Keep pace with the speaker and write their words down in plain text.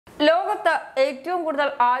ലോകത്ത് ഏറ്റവും കൂടുതൽ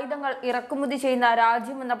ആയുധങ്ങൾ ഇറക്കുമതി ചെയ്യുന്ന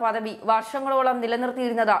രാജ്യമെന്ന പദവി വർഷങ്ങളോളം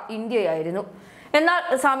നിലനിർത്തിയിരുന്നത് ഇന്ത്യയായിരുന്നു. എന്നാൽ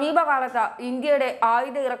സമീപകാലത്ത് ഇന്ത്യയുടെ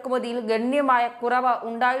ആയുധ ഇറക്കുമതിയിൽ ഗണ്യമായ കുറവ്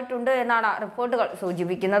ഉണ്ടായിട്ടുണ്ട് എന്നാണ് റിപ്പോർട്ടുകൾ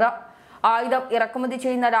സൂചിപ്പിക്കുന്നത്. ആയുധം ഇറക്കുമതി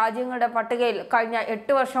ചെയ്യുന്ന രാജ്യങ്ങളുടെ പട്ടികയിൽ കഴിഞ്ഞ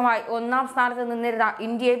 8 വർഷമായി ഒന്നാം സ്ഥാനത്ത് നിന്നിരുന്ന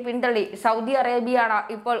ഇന്ത്യയെ പിന്തള്ളി സൗദി അറേബ്യയാണ്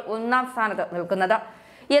ഇപ്പോൾ ഒന്നാം സ്ഥാനത്ത് നിൽക്കുന്നത്.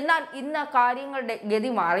 എന്നാൽ ഇന്ന് കാര്യങ്ങളുടെ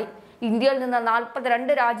ഗതി മാറി. ഇന്ത്യയിൽ നിന്ന്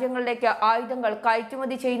 42 രാജ്യങ്ങളിലേക്ക് ആയുധങ്ങൾ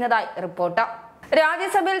കയറ്റുമതി ചെയ്യുന്നതായി റിപ്പോർട്ട്.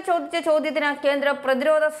 രാജ്യസഭയിൽ ചോദിച്ച ചോദ്യത്തിന് കേന്ദ്ര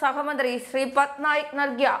പ്രതിരോധ സഹമന്ത്രി ശ്രീപദ് നായിക്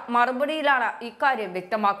നൽകിയ മറുപടിയിലാണ് ഇക്കാര്യം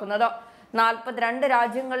വ്യക്തമാക്കുന്നത്. 42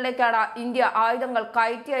 രാജ്യങ്ങളിലേക്കാണ് ഇന്ത്യ ആയുധങ്ങൾ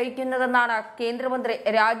കയറ്റി അയക്കുന്നതെന്നാണ് കേന്ദ്രമന്ത്രി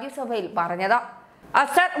രാജ്യസഭയിൽ പറഞ്ഞത്.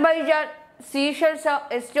 Azerbaijan, Seychelles,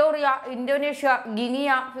 എസ്റ്റോറിയ, Indonesia,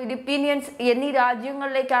 guinea, Philippines എന്നീ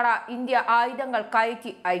രാജ്യങ്ങളിലേക്കാണ് ഇന്ത്യ ആയുധങ്ങൾ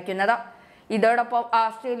കയറ്റി അയക്കുന്നത്. ഇതോടൊപ്പം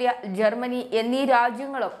ഓസ്ട്രേലിയ, ജർമ്മനി എന്നീ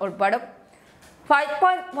രാജ്യങ്ങളും ഉൾപ്പെടും.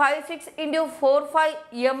 5.56 × 45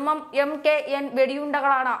 mm MKN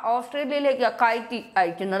വെടിയുണ്ടകളാണ് ഓസ്ട്രേലിയയിലേക്ക് കയറ്റി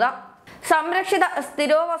അയക്കുന്നത്. സംരക്ഷിത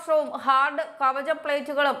സ്ഥിരോവസ്ത്രവും ഹാർഡ് കവച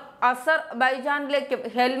പ്ലേറ്റുകളും അസർബൈജാനിലേക്കും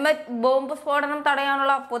ഹെൽമറ്റ്, ബോംബ് സ്ഫോടനം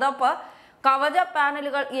തടയാനുള്ള പുതപ്പ്, കവച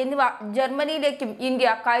പാനലുകൾ എന്നിവ ജർമ്മനിയിലേക്കും ഇന്ത്യ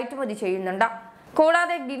കയറ്റുമതി ചെയ്യുന്നുണ്ട്.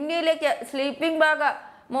 കൂടാതെ ഗിനിയയിലേക്ക് sleeping bag,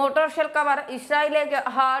 motor shell cover, ഇസ്രായേലിലേക്ക്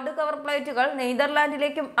ഹാർഡ് കവർ പ്ലേറ്റുകൾ,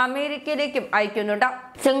 നെതർലാൻഡിലേക്കും അമേരിക്കയിലേക്കും അയക്കുന്നുണ്ട്.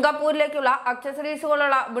 സിംഗപ്പൂരിലേക്കുള്ള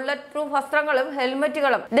അക്സസറീസുകളുള്ള ബുള്ളറ്റ് പ്രൂഫ് വസ്ത്രങ്ങളും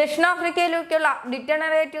ഹെൽമറ്റുകളും, ദക്ഷിണാഫ്രിക്കയിലേക്കുള്ള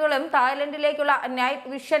ഡിറ്റണറേറ്റുകളും, തായ്ലൻഡിലേക്കുള്ള നൈറ്റ്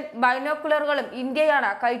വിഷൻ ബൈനോക്കുലറുകളും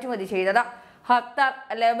ഇന്ത്യയാണ് കയറ്റുമതി ചെയ്തത്. Qatar,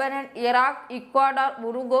 Lebanon, Iraq, ഇക്വാഡോർ,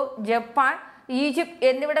 Uruguay, Japan, Egypt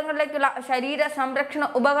എന്നിവിടങ്ങളിലേക്കുള്ള ശരീര സംരക്ഷണ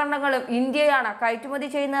ഉപകരണങ്ങളും ഇന്ത്യയാണ് കയറ്റുമതി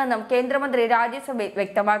ചെയ്യുന്നതെന്നും കേന്ദ്രമന്ത്രി രാജ്യസഭയിൽ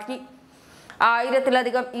വ്യക്തമാക്കി.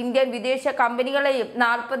 1000-ലധികം ഇന്ത്യൻ വിദേശ കമ്പനികളെയും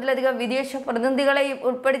 40-ലധികം വിദേശ പ്രതിനിധികളെയും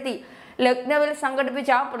ഉൾപ്പെടുത്തി ലക്നൌവിൽ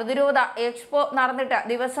സംഘടിപ്പിച്ച പ്രതിരോധ എക്സ്പോ നടന്നിട്ട്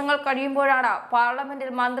ദിവസങ്ങൾ കഴിയുമ്പോഴാണ്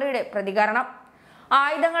പാർലമെന്റിൽ മന്ത്രിയുടെ പ്രതികരണം.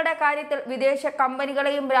 ആയുധങ്ങളുടെ കാര്യത്തിൽ വിദേശ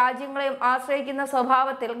കമ്പനികളെയും രാജ്യങ്ങളെയും ആശ്രയിക്കുന്ന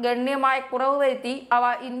സ്വഭാവത്തിൽ ഗണ്യമായ കുറവ് വരുത്തി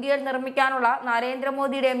അവ ഇന്ത്യയിൽ നിർമ്മിക്കാനുള്ള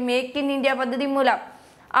നരേന്ദ്രമോദിയുടെ മേക്ക് ഇൻ ഇന്ത്യ പദ്ധതി മൂലം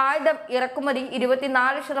ആയുധം ഇറക്കുമതി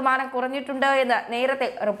 24% കുറഞ്ഞിട്ടുണ്ട് എന്ന് നേരത്തെ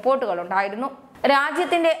റിപ്പോർട്ടുകളുണ്ടായിരുന്നു.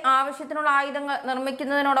 രാജ്യത്തിന്റെ ആവശ്യത്തിനുള്ള ആയുധങ്ങൾ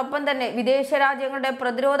നിർമ്മിക്കുന്നതിനോടൊപ്പം തന്നെ വിദേശ രാജ്യങ്ങളുടെ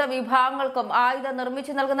പ്രതിരോധ വിഭാഗങ്ങൾക്കും ആയുധം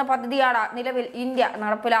നിർമ്മിച്ചു നൽകുന്ന പദ്ധതിയാണ് നിലവിൽ ഇന്ത്യ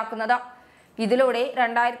നടപ്പിലാക്കുന്നത്. ഇതിലൂടെ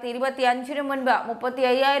 2025 മുൻപ്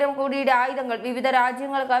 35,000 കോടിയുടെ ആയുധങ്ങൾ വിവിധ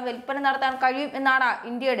രാജ്യങ്ങൾക്ക് വിൽപ്പന നടത്താൻ കഴിയും എന്നാണ്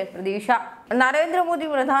ഇന്ത്യയുടെ പ്രതീക്ഷ. നരേന്ദ്രമോദി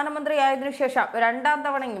പ്രധാനമന്ത്രിയായതിനു ശേഷം 2ാം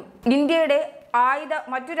തവണയും ഇന്ത്യയുടെ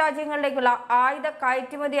മറ്റു രാജ്യങ്ങളിലേക്കുള്ള ആയുധ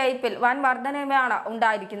കയറ്റുമതി അയപ്പിൽ വൻ വർധനയാണ്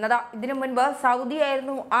ഉണ്ടായിരിക്കുന്നത്. ഇതിനു മുൻപ്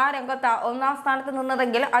സൗദിയായിരുന്നു ആ രംഗത്ത് 1ാം സ്ഥാനത്ത്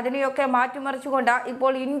നിന്നതെങ്കിൽ അതിനെയൊക്കെ മാറ്റിമറിച്ചുകൊണ്ട്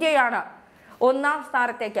ഇപ്പോൾ ഇന്ത്യയാണ് 1ാം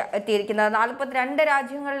സ്ഥാനത്തേക്ക് എത്തിയിരിക്കുന്നത്. 42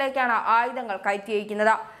 രാജ്യങ്ങളിലേക്കാണ് ആയുധങ്ങൾ കയറ്റി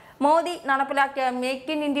അയക്കുന്നത്. മോദി നടപ്പിലാക്കിയ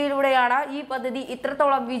മേക്ക് ഇൻ ഇന്ത്യയിലൂടെയാണ് ഈ പദ്ധതി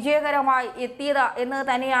ഇത്രത്തോളം വിജയകരമായി എത്തിയത് എന്ന്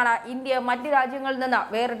തന്നെയാണ് ഇന്ത്യ മറ്റ് രാജ്യങ്ങളിൽ നിന്ന്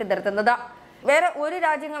വേറിട്ട് നിർത്തുന്നത്. വേറെ ഒരു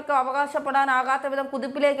രാജ്യങ്ങൾക്ക് അവകാശപ്പെടാനാകാത്ത വിധം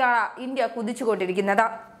കുതിപ്പിലേക്കാണ് ഇന്ത്യ കുതിച്ചുകൊണ്ടിരിക്കുന്നത്.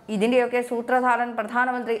 ഇതിന്റെയൊക്കെ സൂത്രധാരൻ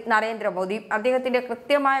പ്രധാനമന്ത്രി നരേന്ദ്രമോദി. അദ്ദേഹത്തിന്റെ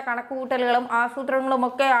കൃത്യമായ കണക്കുകൂട്ടലുകളും ആസൂത്രണങ്ങളും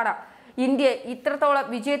ഒക്കെയാണ് ഇന്ത്യയെ ഇത്രത്തോളം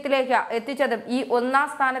വിജയത്തിലേക്ക് എത്തിച്ചതും ഈ 1ാം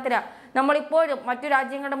സ്ഥാനത്തിന് നമ്മളിപ്പോഴും മറ്റു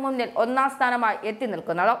രാജ്യങ്ങളുടെ മുന്നിൽ 1ാം സ്ഥാനമായി എത്തി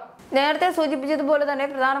നിൽക്കുന്നത്. നേരത്തെ സൂചിപ്പിച്ചതുപോലെ തന്നെ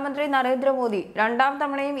പ്രധാനമന്ത്രി നരേന്ദ്രമോദി 2ാം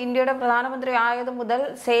തവണയും ഇന്ത്യയുടെ പ്രധാനമന്ത്രി ആയത് മുതൽ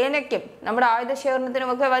സേനയ്ക്കും നമ്മുടെ ആയുധ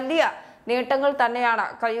ശേഖരണത്തിനുമൊക്കെ വലിയ നേട്ടങ്ങൾ തന്നെയാണ്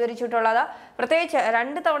കൈവരിച്ചിട്ടുള്ളത്. പ്രത്യേകിച്ച്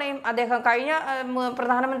 2 തവണയും അദ്ദേഹം കഴിഞ്ഞ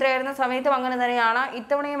പ്രധാനമന്ത്രിയായിരുന്ന സമയത്തും അങ്ങനെ തന്നെയാണ്,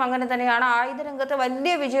 ഇത്തവണയും അങ്ങനെ തന്നെയാണ്. ആയുധ രംഗത്ത്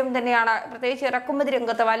വലിയ വിജയം തന്നെയാണ്, പ്രത്യേകിച്ച് ഇറക്കുമതി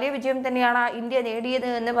രംഗത്ത് വലിയ വിജയം തന്നെയാണ് ഇന്ത്യ നേടിയത്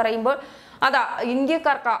എന്ന് പറയുമ്പോൾ അത്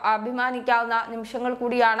ഇന്ത്യക്കാർക്ക് അഭിമാനിക്കാവുന്ന നിമിഷങ്ങൾ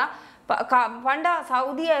കൂടിയാണ്. പണ്ട്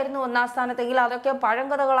സൗദിയായിരുന്നു 1ാം സ്ഥാനത്തെങ്കിൽ അതൊക്കെ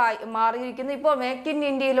പഴങ്കഥകളായി മാറിയിരിക്കുന്നു. ഇപ്പോൾ മേക്ക് ഇൻ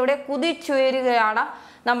ഇന്ത്യയിലൂടെ കുതിച്ചുയരുകയാണ്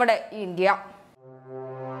നമ്മുടെ ഇന്ത്യ.